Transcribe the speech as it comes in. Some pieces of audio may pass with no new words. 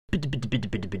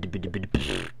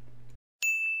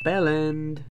Bell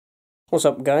end. What's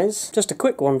up, guys? Just a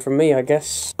quick one from me, I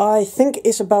guess. I think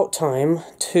it's about time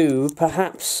to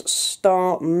perhaps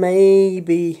start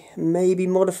maybe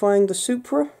modifying the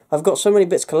Supra. I've got so many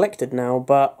bits collected now,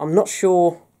 but I'm not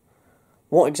sure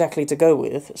what exactly to go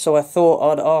with, so I thought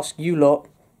I'd ask you lot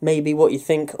maybe what you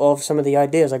think of some of the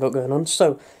ideas I got going on.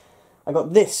 So, I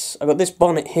got this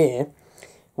bonnet here,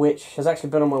 which has actually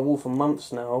been on my wall for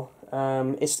months now.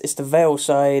 It's the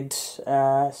Veilside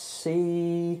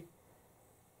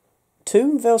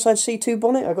C2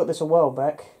 bonnet. I got this a while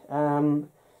back.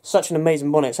 Such an amazing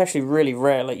bonnet. It's actually really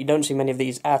rare. Like, you don't see many of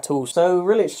these at all. So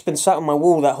really, it's just been sat on my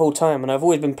wall that whole time, and I've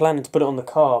always been planning to put it on the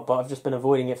car, but I've just been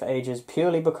avoiding it for ages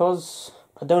purely because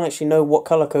I don't actually know what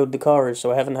colour code the car is,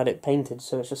 so I haven't had it painted.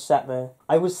 So it's just sat there.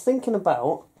 I was thinking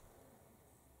about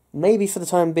maybe for the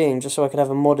time being, just so I could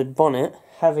have a modded bonnet,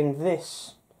 having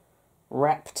this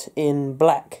wrapped in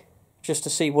black, just to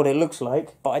see what it looks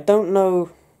like. But I don't know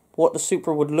what the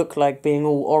Supra would look like being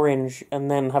all orange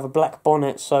and then have a black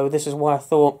bonnet, so this is why I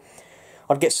thought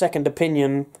I'd get second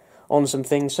opinion on some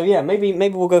things. So yeah, maybe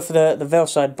we'll go for the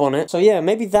Veilside bonnet. So yeah,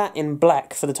 maybe that in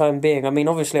black for the time being. I mean,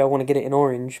 obviously I want to get it in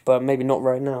orange, but maybe not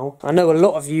right now. I know a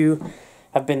lot of you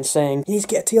have been saying, you need to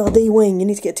get a TRD wing, you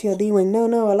need to get a TRD wing.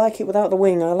 No, I like it without the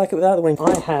wing, I like it without the wing.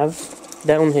 I have,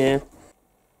 down here,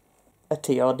 a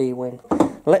TRD wing.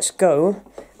 Let's go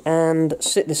and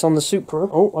sit this on the Supra.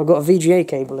 Oh, I've got a VGA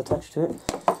cable attached to it.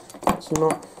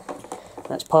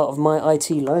 That's part of my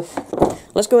IT life.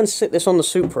 Let's go and sit this on the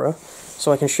Supra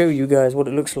so I can show you guys what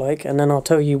it looks like, and then I'll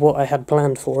tell you what I had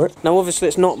planned for it. Now obviously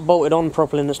it's not bolted on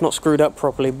properly and it's not screwed up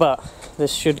properly, but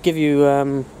this should give you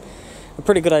a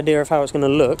pretty good idea of how it's going to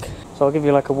look. So I'll give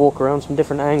you like a walk around, some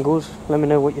different angles. Let me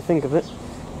know what you think of it.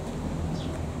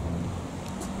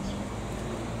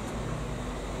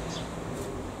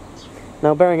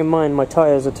 Now bearing in mind my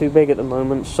tyres are too big at the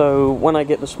moment, so when I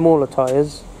get the smaller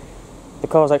tyres, the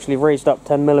car's actually raised up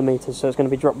 10mm, so it's going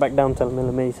to be dropped back down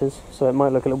 10mm, so it might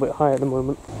look a little bit high at the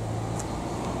moment.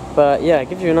 But yeah, it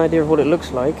gives you an idea of what it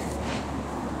looks like.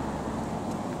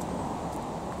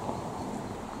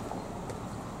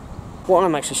 What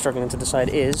I'm actually struggling to decide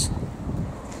is,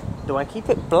 do I keep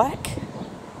it black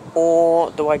or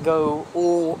do I go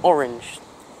all orange?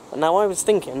 Now I was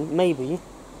thinking maybe,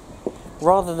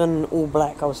 rather than all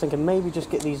black, I was thinking maybe just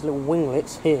get these little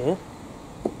winglets here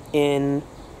in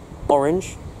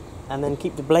orange and then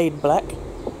keep the blade black.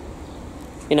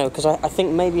 You know, because I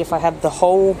think maybe if I had the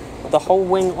whole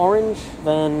wing orange,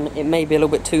 then it may be a little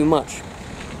bit too much.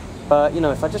 But, you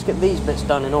know, if I just get these bits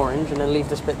done in orange and then leave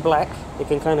this bit black, it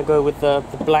can kind of go with the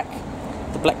black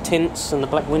tints and the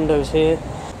black windows here.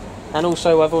 And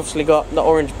also, I've obviously got the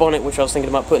orange bonnet, which I was thinking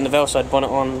about putting the Veilside bonnet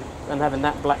on and having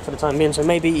that black for the time being. So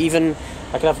maybe even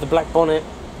I could have the black bonnet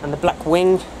and the black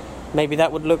wing. Maybe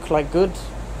that would look like good.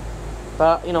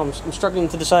 But, you know, I'm struggling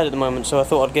to decide at the moment, so I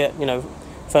thought I'd get, you know,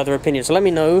 further opinions. So let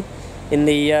me know in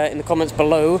the comments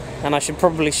below, and I should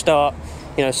probably start,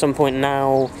 you know, some point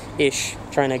now-ish,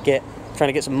 trying to get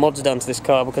some mods done to this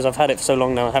car, because I've had it for so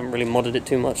long now I haven't really modded it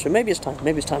too much. So maybe it's time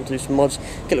to do some mods,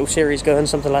 get a little series going,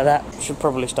 something like that. Should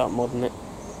probably start modding it.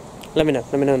 Let me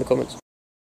know in the comments.